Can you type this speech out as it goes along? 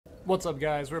What's up,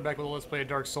 guys? We're back with a Let's Play of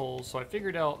Dark Souls. So I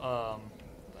figured out, what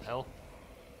the hell?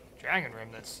 Dragon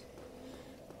Remnants.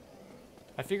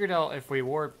 I figured out if we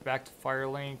warp back to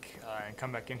Firelink and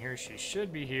come back in here, she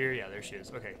should be here. Yeah, there she is.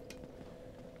 Okay.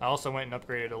 I also went and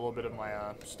upgraded a little bit of my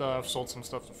stuff, sold some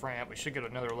stuff to Framp. We should get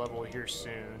another level here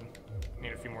soon.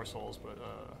 Need a few more souls, but,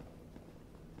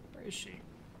 where is she?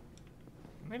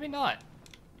 Maybe not.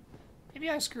 Maybe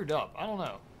I screwed up. I don't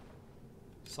know.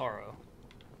 Sorrow.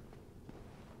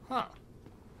 Huh.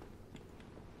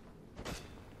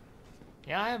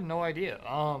 Yeah, I have no idea.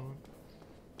 I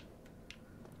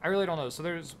really don't know. So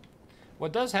there's...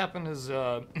 What does happen is,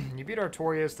 you beat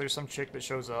Artorias, there's some chick that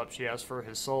shows up. She asks for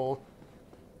his soul.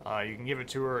 You can give it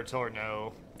to her or tell her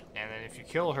no. And then if you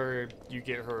kill her, you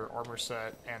get her armor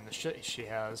set and the shit she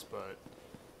has, but...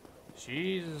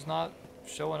 she's not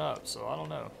showing up, so I don't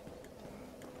know.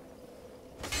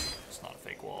 It's not a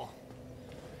fake wall.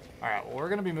 Alright, well, we're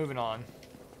gonna be moving on.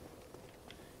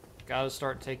 Gotta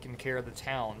start taking care of the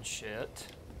town shit.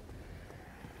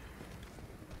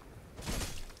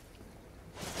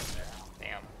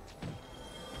 Damn.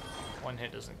 One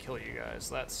hit doesn't kill you guys.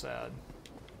 That's sad.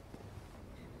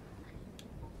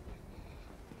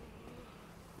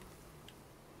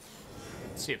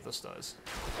 Let's see if this does.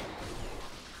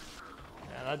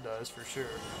 Yeah, that does for sure.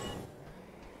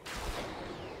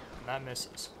 And that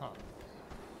misses, huh?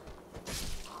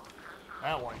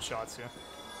 That one shots you.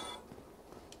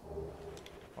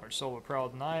 Large Soul of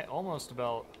Proud Knight, almost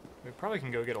about... We probably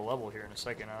can go get a level here in a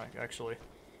second, actually.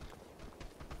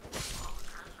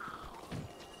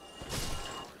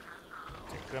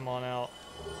 Take them on out.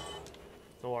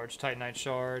 The Large Titanite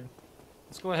Shard.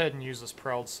 Let's go ahead and use this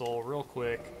Proud Soul real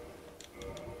quick.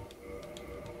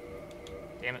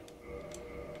 Damn it.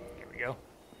 There we go.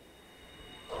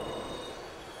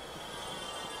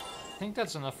 I think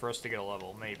that's enough for us to get a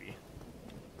level, maybe.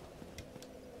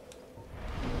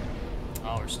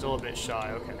 Oh, we're still a bit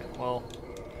shy. Okay, well,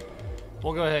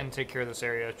 we'll go ahead and take care of this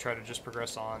area, try to just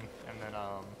progress on, and then,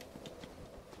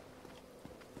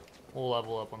 we'll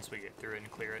level up once we get through it and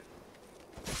clear it.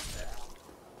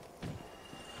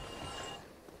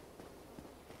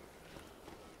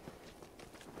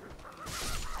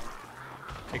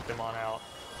 Take them on out.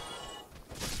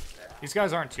 These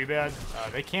guys aren't too bad.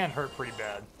 They can hurt pretty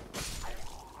bad.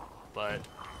 But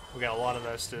we got a lot of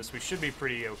Estus. We should be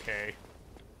pretty okay.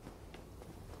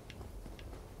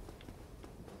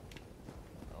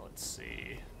 Let's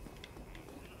see.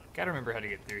 Gotta remember how to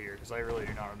get through here, because I really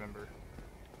do not remember.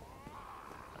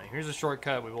 Here's a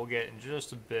shortcut we will get in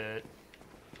just a bit.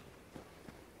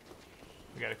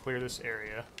 We gotta clear this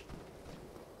area.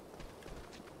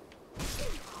 You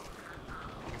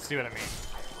can see what I mean.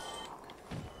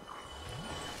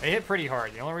 They hit pretty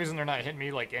hard. The only reason they're not hitting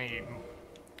me like any,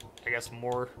 I guess,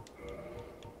 more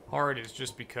hard is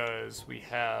just because we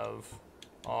have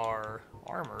our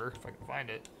armor, if I can find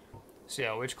it. So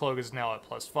yeah, Witch Cloak is now at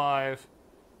 +5,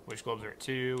 Witch Globes are at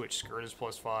 2, Witch Skirt is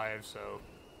 +5, so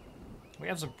we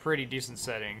have some pretty decent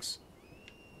settings.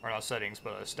 Or not settings,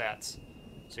 but stats.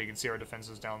 So you can see our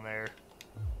defenses down there.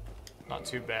 Not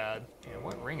too bad. Yeah,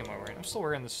 what ring am I wearing? I'm still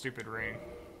wearing this stupid ring.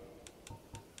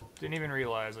 Didn't even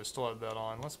realize I still had that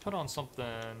on. Let's put on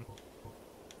something...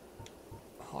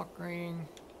 Hawk ring.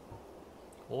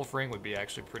 Wolf ring would be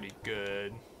actually pretty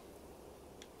good.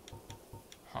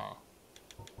 Huh.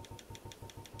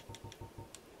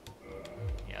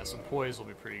 Yeah, some poise will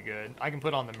be pretty good. I can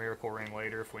put on the miracle ring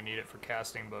later if we need it for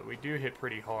casting, but we do hit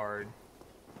pretty hard.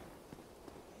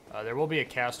 There will be a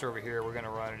caster over here. We're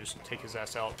gonna run and just take his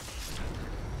ass out.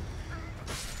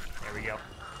 There we go.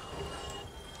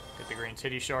 Get the green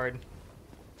titty shard.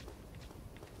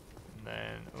 And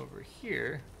then over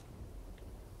here,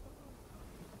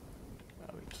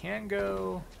 we can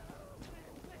go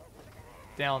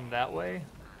down that way.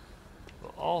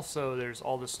 But also, there's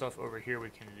all this stuff over here we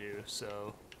can do,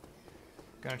 so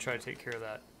gonna try to take care of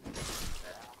that.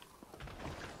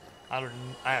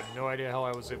 I have no idea how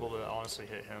I was able to honestly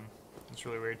hit him. It's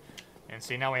really weird. And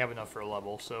see, now we have enough for a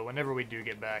level, so whenever we do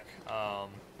get back,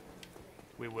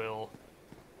 we will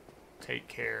take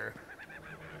care.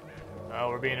 Oh,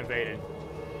 we're being invaded.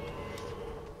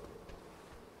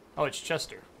 Oh, it's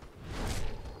Chester.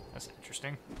 That's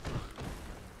interesting.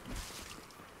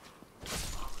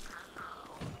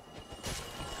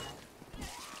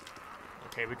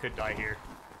 Okay, we could die here.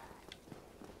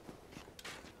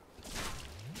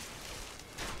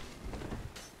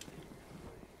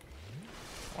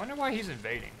 I wonder why he's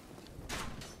invading.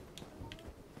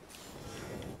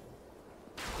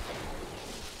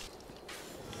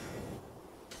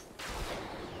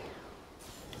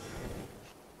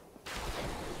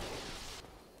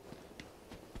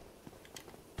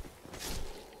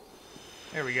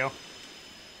 There we go.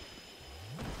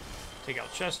 Take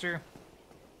out Chester.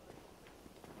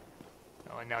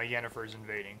 Oh, and now Yennefer's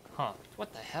invading. Huh.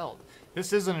 What the hell?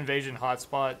 This is an invasion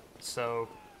hotspot, so,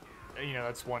 you know,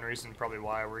 that's one reason probably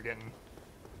why we're getting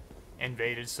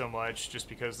invaded so much, just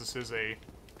because this is a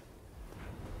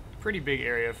pretty big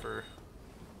area for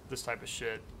this type of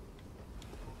shit.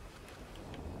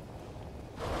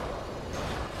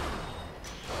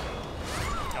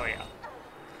 Oh, yeah.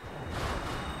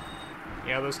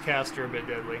 Yeah, those casts are a bit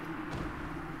deadly.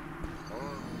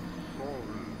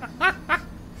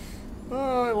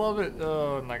 Oh, I love it.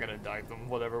 Oh, I'm not gonna die them.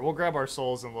 Whatever. We'll grab our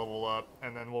souls and level up,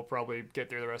 and then we'll probably get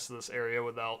through the rest of this area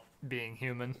without being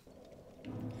human.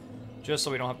 Just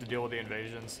so we don't have to deal with the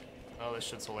invasions. Oh, this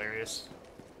shit's hilarious.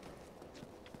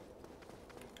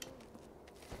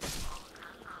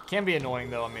 Can be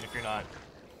annoying, though. I mean, if you're not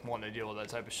wanting to deal with that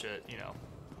type of shit, you know.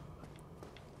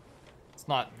 It's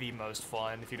not the most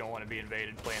fun if you don't want to be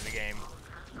invaded playing the game.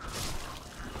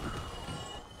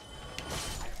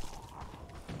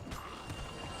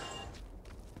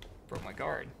 Broke my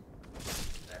guard.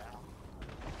 There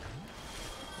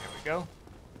we go.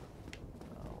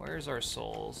 Where's our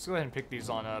souls? Let's go ahead and pick these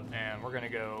on up, and we're gonna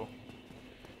go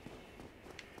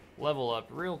level up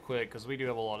real quick, because we do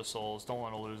have a lot of souls. Don't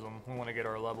want to lose them. We want to get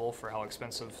our level for how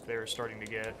expensive they're starting to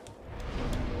get.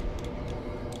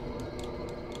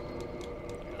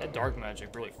 That dark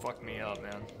magic really fucked me up,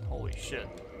 man. Holy shit.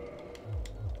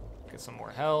 Get some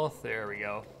more health. There we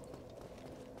go.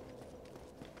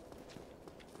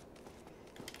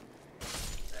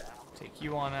 Take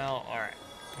you on out. Alright.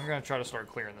 I'm gonna try to start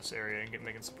clearing this area and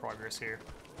making some progress here.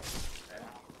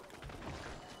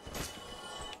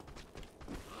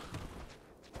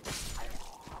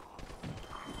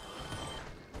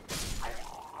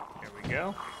 There we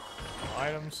go.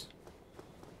 Items.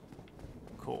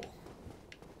 Cool.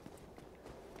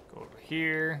 Go over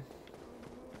here.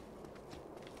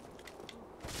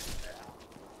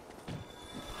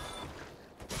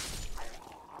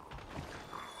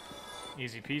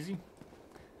 Easy peasy.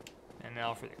 And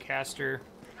now for the caster.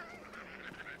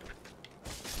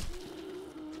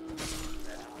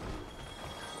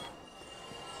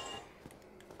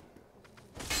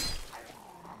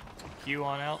 Take you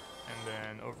on out, and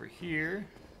then over here.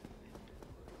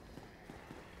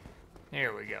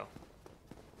 There we go.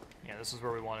 Yeah, this is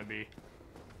where we want to be.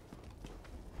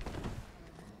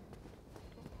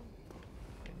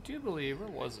 I do believe, where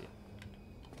was it?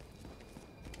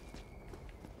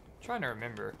 I'm trying to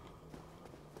remember.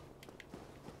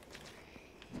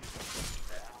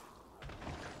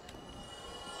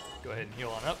 Go ahead and heal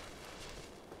on up.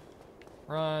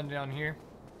 Run down here.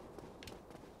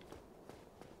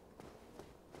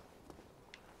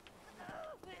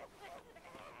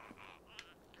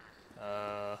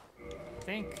 I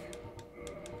think.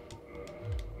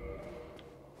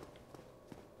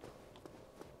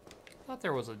 I thought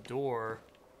there was a door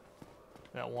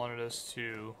that wanted us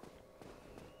to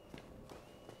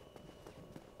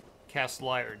cast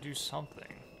light or do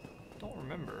something. Don't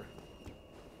remember.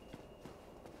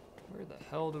 Where the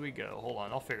hell do we go? Hold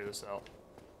on, I'll figure this out.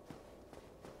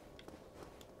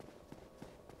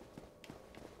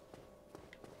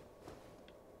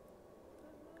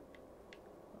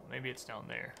 Maybe it's down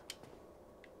there.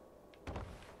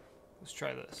 Let's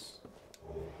try this.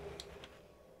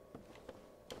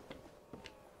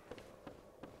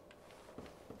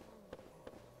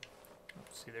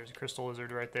 Let's see, there's a crystal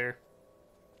lizard right there.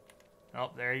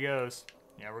 Oh, there he goes.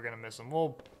 Yeah, we're gonna miss him.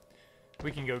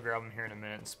 We can go grab him here in a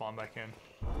minute and spawn back in.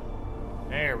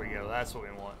 There we go. That's what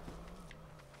we want.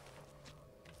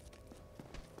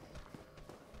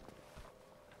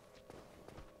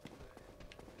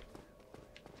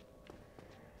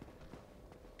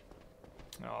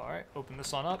 Alright, open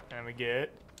this on up, and we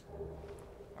get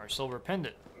our silver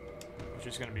pendant, which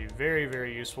is going to be very,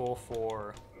 very useful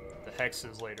for the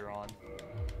hexes later on.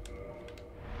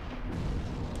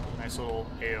 Nice little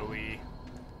AoE.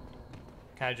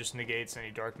 Kind of just negates any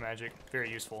dark magic.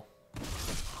 Very useful.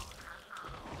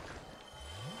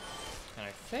 And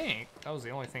I think that was the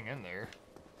only thing in there.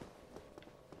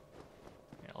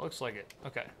 Yeah, it looks like it.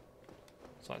 Okay.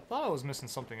 So I thought I was missing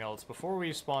something else. Before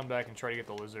we spawn back and try to get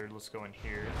the lizard, let's go in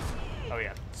here. Oh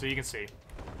yeah, so you can see.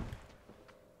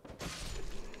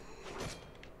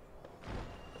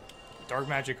 Dark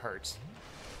magic hurts.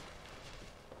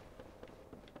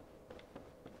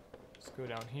 Let's go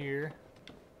down here.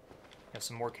 Got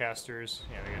some more casters.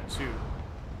 Yeah, we got two.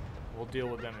 We'll deal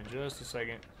with them in just a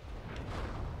second.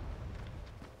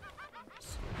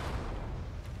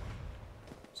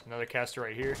 There's another caster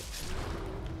right here.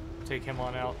 Take him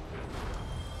on out.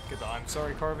 Get the I'm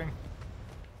sorry carving.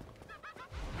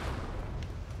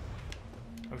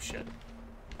 Oh shit.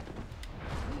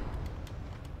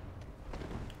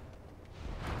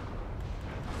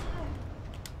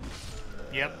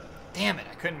 Yep. Damn it,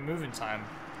 I couldn't move in time.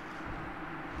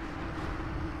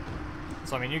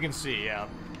 So, I mean, you can see, yeah,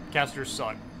 casters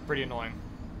suck. Pretty annoying.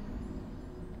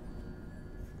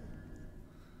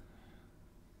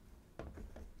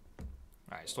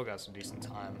 Alright, still got some decent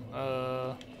time.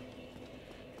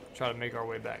 Try to make our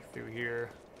way back through here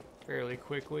fairly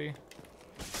quickly.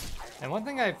 And one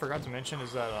thing I forgot to mention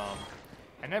is that,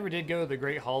 I never did go to the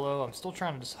Great Hollow. I'm still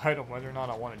trying to decide on whether or not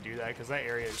I want to do that, because that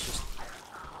area is just...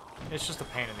 it's just a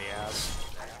pain in the ass.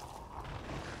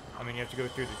 I mean, you have to go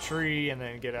through the tree and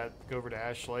then go over to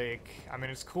Ash Lake. I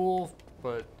mean, it's cool,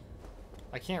 but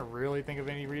I can't really think of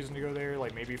any reason to go there.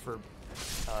 Like, maybe for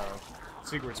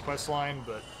Sigurd's questline,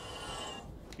 but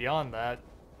beyond that,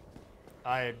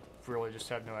 I really just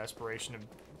have no aspiration of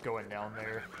going down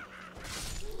there.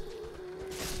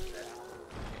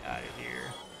 Get out of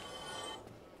here.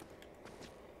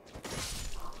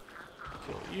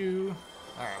 Kill you.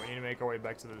 Alright, we need to make our way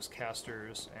back to those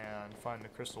casters and find the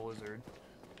crystal lizard.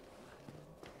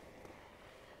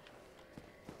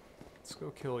 Let's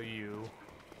go kill you.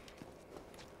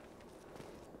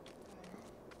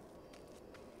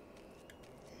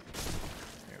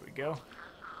 There we go.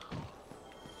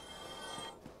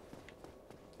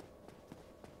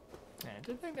 Man, I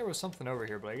did think there was something over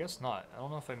here, but I guess not. I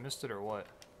don't know if I missed it or what.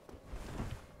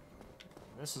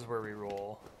 This is where we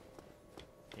roll.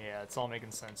 Yeah, it's all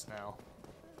making sense now.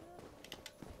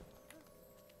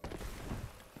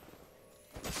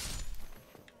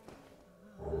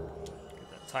 Get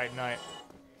that Titanite.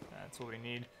 That's what we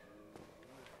need.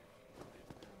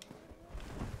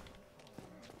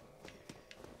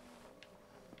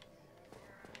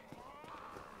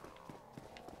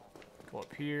 Go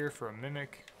up here for a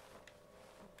mimic.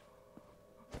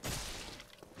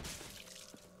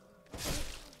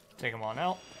 Take them on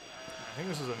out. I think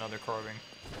this is another carving.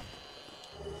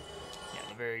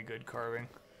 Yeah, very good carving.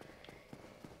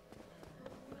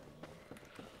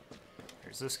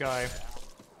 Here's this guy.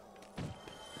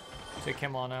 Take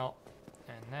him on out.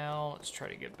 And now let's try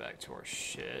to get back to our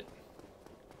shit.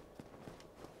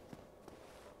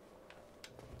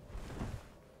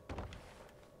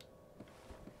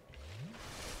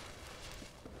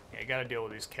 Yeah, I gotta deal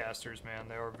with these casters, man.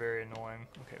 They are very annoying.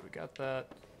 Okay, we got that.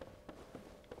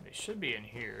 They should be in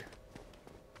here.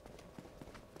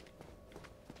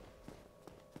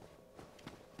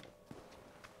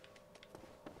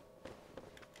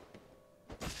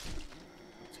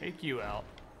 Take you out.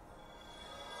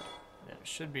 Yeah, it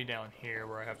should be down here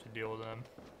where I have to deal with them.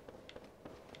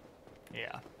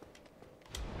 Yeah.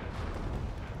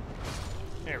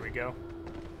 There we go.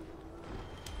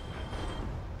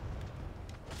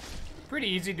 Pretty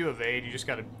easy to evade, you just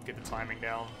gotta get the timing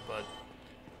down, but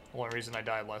the only reason I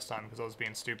died last time because I was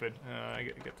being stupid. I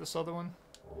get this other one.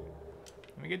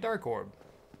 Let me get Dark Orb.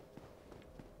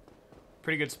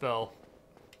 Pretty good spell.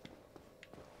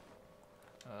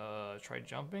 Try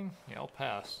jumping? Yeah, I'll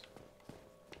pass.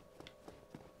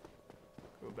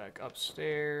 Go back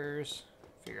upstairs.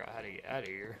 Figure out how to get out of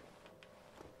here.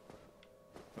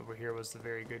 Over here was the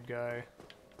very good guy.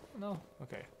 No?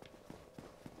 Okay.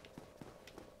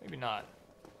 Maybe not.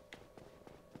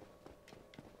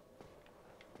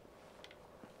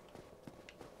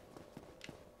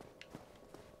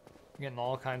 I'm getting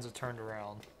all kinds of turned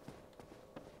around.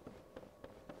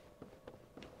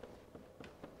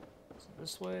 So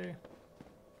this way.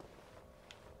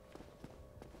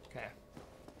 Okay.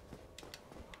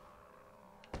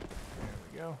 There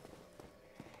we go.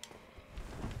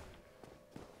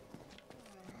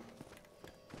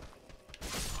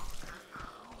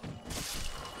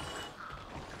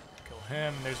 Kill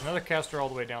him. There's another caster all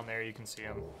the way down there. You can see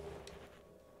him.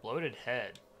 Bloated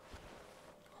head.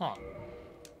 Huh.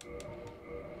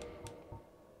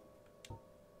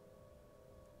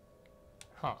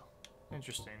 Huh.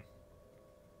 Interesting.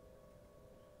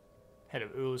 Head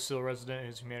of Oolacile resident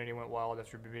whose humanity went wild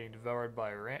after being devoured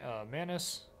by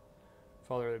Manus.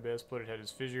 Father of the abyss, bloated head is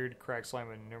fissured, cracked slime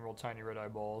with innumerable tiny red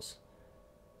eyeballs.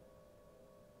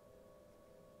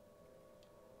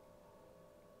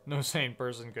 No sane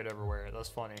person could ever wear it. That's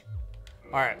funny.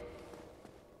 Alright.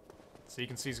 So you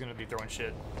can see he's going to be throwing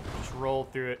shit. Just roll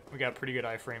through it. We got pretty good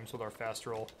iframes with our fast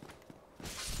roll.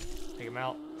 Take him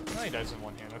out. Oh, he dies in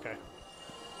one hand. Okay.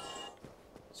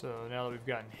 So now that we've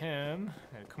gotten him,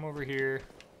 I'm gonna come over here,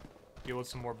 deal with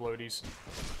some more bloaties.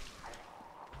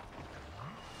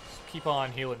 Just keep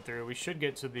on healing through. We should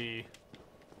get to the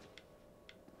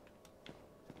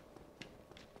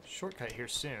shortcut here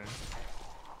soon.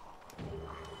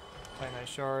 Titanite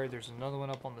shard. There's another one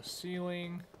up on the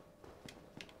ceiling.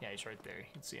 he's right there. You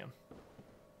can see him.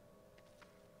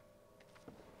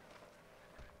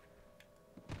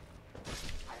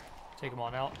 Take him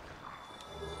on out.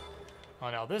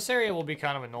 Oh, now this area will be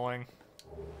kind of annoying.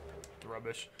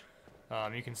 Rubbish.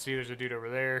 You can see there's a dude over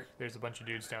there. There's a bunch of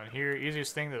dudes down here.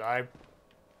 Easiest thing that I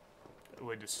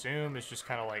would assume is just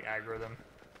kind of like aggro them.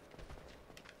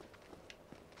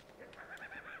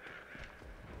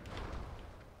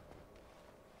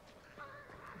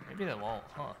 Maybe they won't,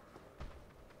 huh?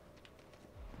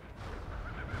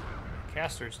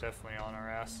 Caster's definitely on our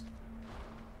ass.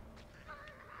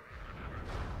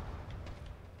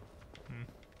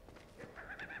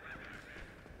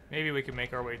 Maybe we can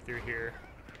make our way through here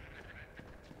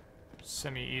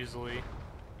semi-easily.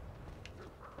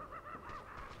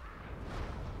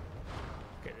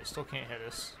 Okay, they still can't hit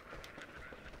us.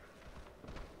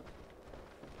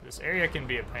 This area can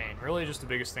be a pain. Really, just the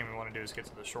biggest thing we want to do is get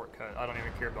to the shortcut. I don't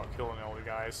even care about killing all the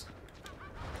guys.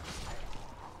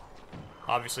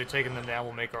 Obviously, taking them down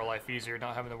will make our life easier,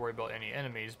 not having to worry about any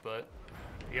enemies, but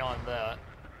beyond that...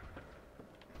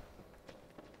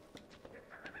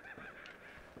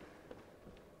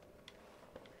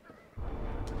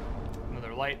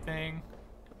 Another light thing.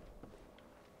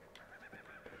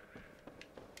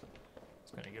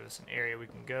 It's going to give us an area we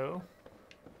can go.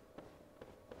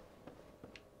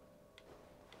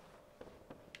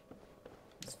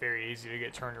 It's very easy to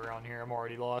get turned around here. I'm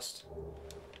already lost.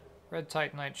 Red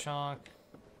Titanite chunk.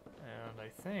 And I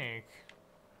think...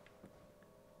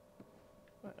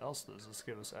 What else does this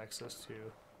give us access to?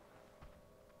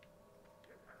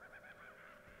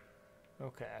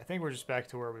 Okay, I think we're just back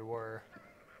to where we were.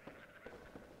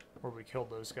 Where we killed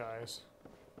those guys.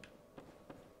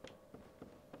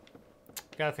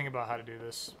 Gotta think about how to do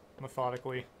this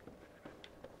methodically.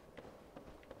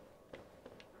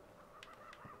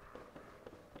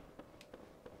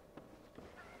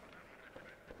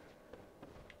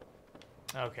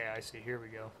 Okay, I see. Here we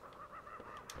go.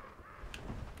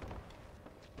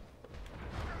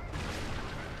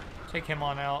 Take him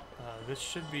on out. This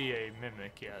should be a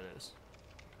mimic. Yeah, it is.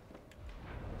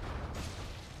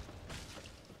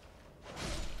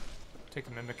 Take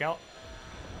the mimic out.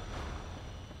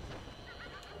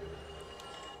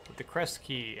 With the crest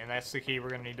key, and that's the key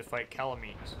we're going to need to fight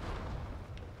Calamines.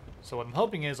 So what I'm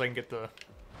hoping is I can get the...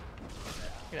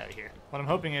 Get out of here. What I'm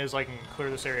hoping is I can clear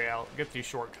this area out, get these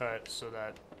shortcuts so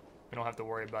that we don't have to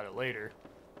worry about it later.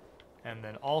 And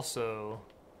then also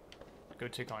go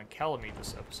take on Calamite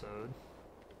this episode.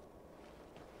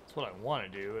 That's what I want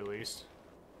to do, at least.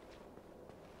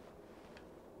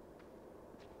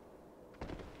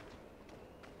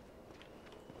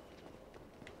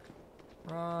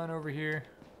 Run over here.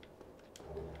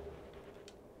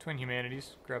 Twin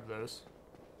Humanities. Grab those.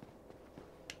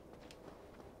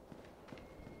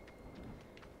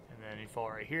 And then you fall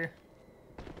right here.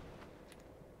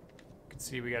 You can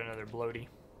see we got another bloaty.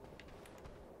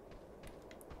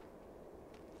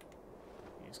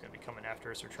 He's going to be coming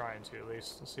after us, or trying to at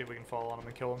least. Let's see if we can fall on him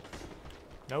and kill him.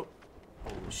 Nope.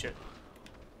 Oh, shit.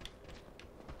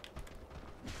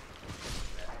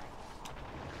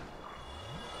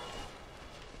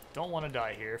 Don't want to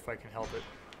die here if I can help it.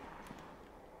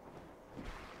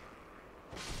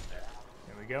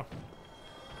 There we go.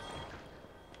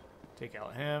 Take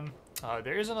out him.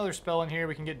 There is another spell in here.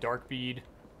 We can get Dark Bead.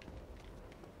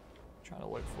 Trying to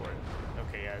look for it.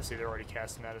 Okay, yeah, see, they're already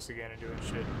casting at us again and doing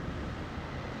shit.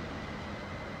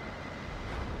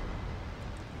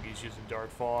 I think he's using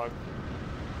Dark Fog.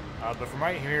 But from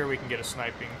right here, we can get a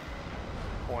sniping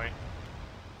point.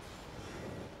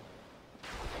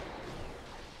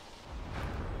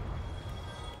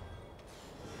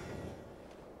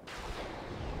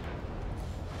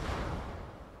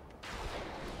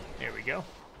 There we go.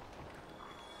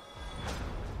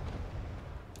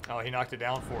 Oh, he knocked it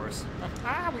down for us.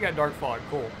 Ah, we got Dark Fog.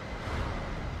 Cool.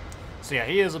 So yeah,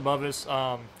 he is above us.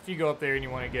 If you go up there and you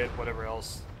want to get whatever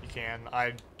else you can,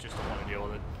 I just don't want to deal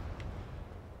with it.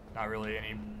 Not really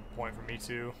any point for me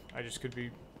to. I just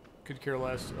could care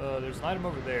less. There's an item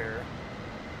over there.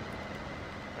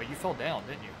 Oh, you fell down,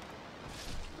 didn't you?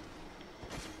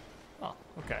 Oh,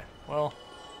 okay. Well.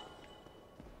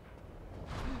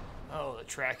 Oh, the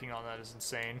tracking on that is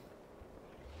insane.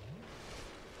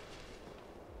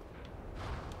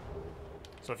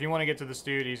 So if you want to get to this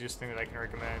dude, easiest thing that I can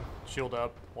recommend, shield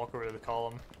up, walk over to the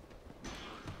column.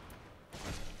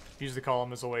 Use the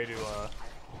column as a way to, you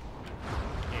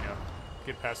know,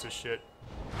 get past this shit.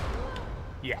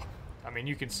 Yeah, I mean,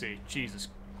 you can see. Jesus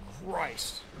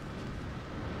Christ.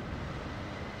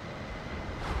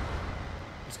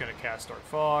 He's gonna cast Dark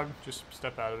Fog, just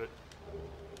step out of it.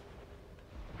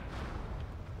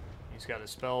 He's got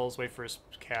his spells, wait for his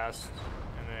cast,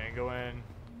 and then go in,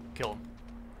 kill him.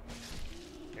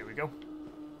 There we go.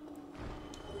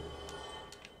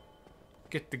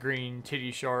 Get the green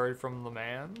titty shard from the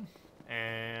man,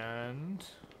 and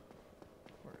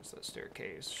where's that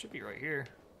staircase? Should be right here.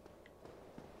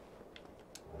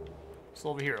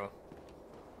 Slow hero.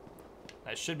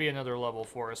 That should be another level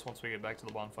for us once we get back to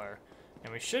the bonfire,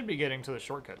 and we should be getting to the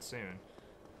shortcut soon.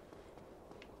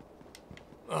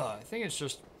 I think it's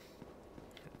just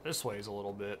this way is a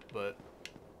little bit, but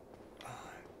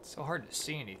it's so hard to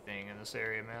see anything in this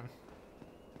area, man.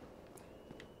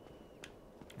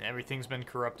 And everything's been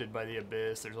corrupted by the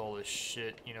abyss. There's all this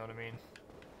shit, you know what I mean?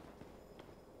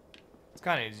 It's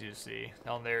kind of easy to see.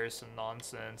 Down there is some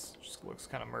nonsense. Just looks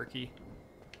kind of murky.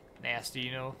 Nasty,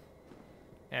 you know?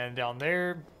 And down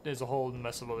there, there's a whole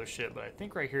mess of other shit, but I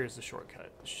think right here is the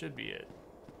shortcut. This should be it.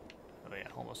 Oh yeah,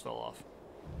 almost fell off.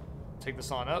 Take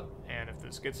this on up, and if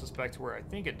this gets us back to where I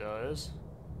think it does...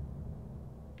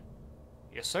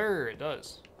 Yes sir, it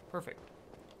does. Perfect.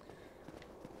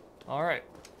 Alright,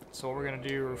 so what we're going to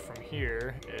do from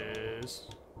here is...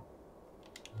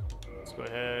 Let's go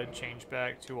ahead, change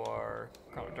back to our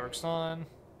Crown of Dark Sun,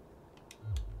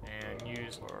 and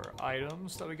use our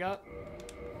items that we got.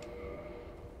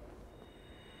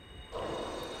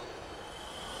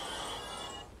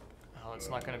 Oh, it's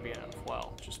not going to be enough.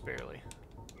 Well, just barely.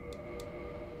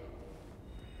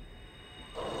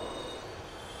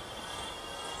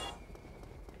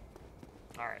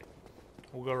 Alright.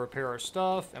 We'll go repair our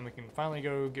stuff, and we can finally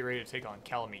go get ready to take on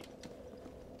Calamite.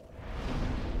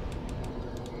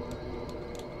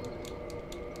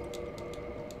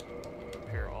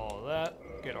 Repair all of that.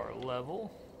 Get our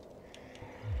level.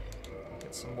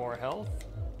 Get some more health.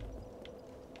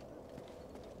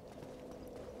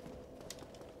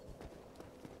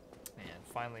 And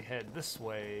finally head this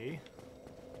way.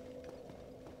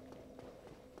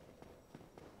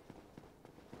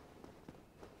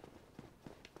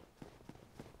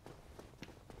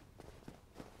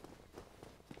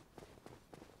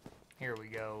 Here we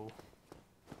go.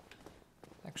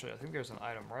 Actually, I think there's an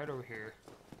item right over here.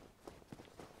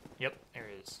 Yep, there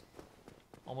it is.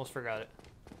 Almost forgot it.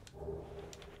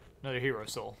 Another hero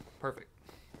soul. Perfect.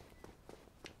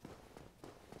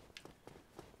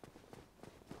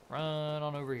 Run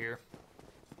on over here.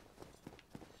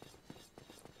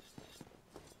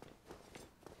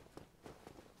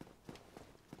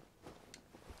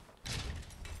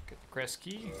 Get the crest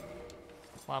key.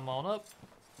 Climb on up.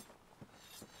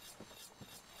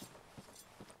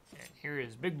 Here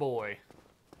is Big Boy.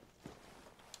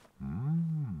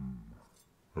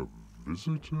 A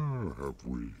visitor, have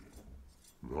we?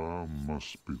 Thou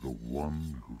must be the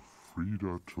one who freed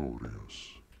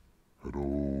Artorias. An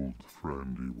old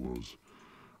friend he was.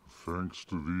 Thanks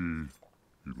to thee,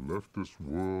 he left this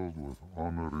world with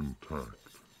honor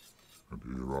intact. And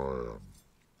here I am,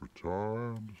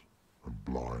 retired and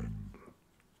blind.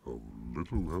 Of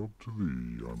little help to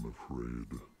thee, I'm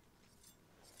afraid.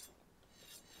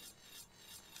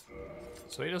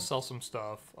 So he does sell some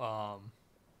stuff.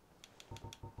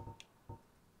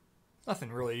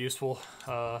 Nothing really useful.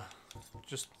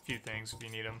 Just a few things if you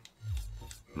need them.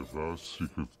 If thou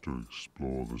seekest to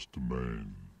explore this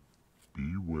domain,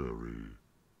 be wary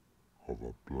of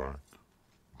a black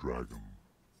dragon.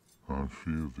 I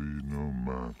fear thee no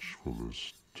match for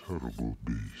this terrible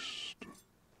beast.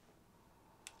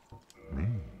 Me,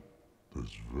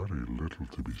 there's very little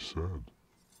to be said.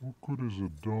 What good is a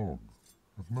dog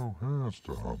with no hares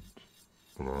to hunt?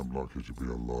 But I'm lucky to be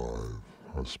alive,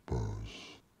 I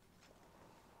suppose.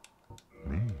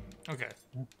 Me? Okay.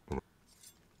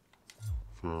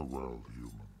 Farewell,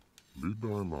 human. Lead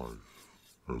thy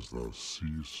life as thou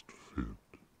seest fit.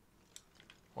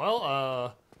 Well,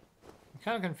 I'm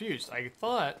kind of confused. I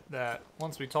thought that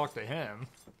once we talk to him,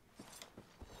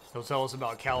 he'll tell us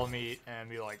about Calamite and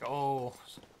be like, oh,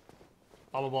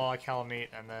 blah blah blah, Calamite,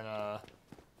 and then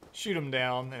shoot him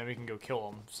down, and we can go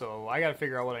kill him. So I gotta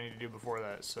figure out what I need to do before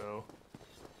that, so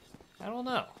I don't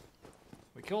know.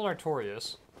 We killed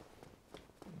Artorias.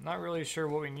 I'm not really sure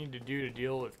what we need to do to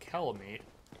deal with Calamite.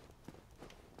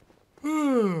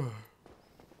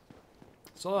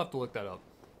 So I'll have to look that up.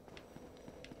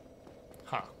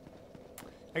 Huh.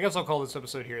 I guess I'll call this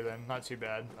episode here then. Not too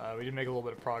bad. We did make a little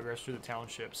bit of progress through the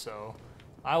township, so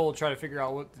I will try to figure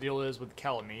out what the deal is with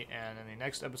Calamite, and in the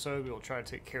next episode we will try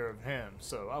to take care of him.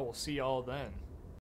 So I will see y'all then.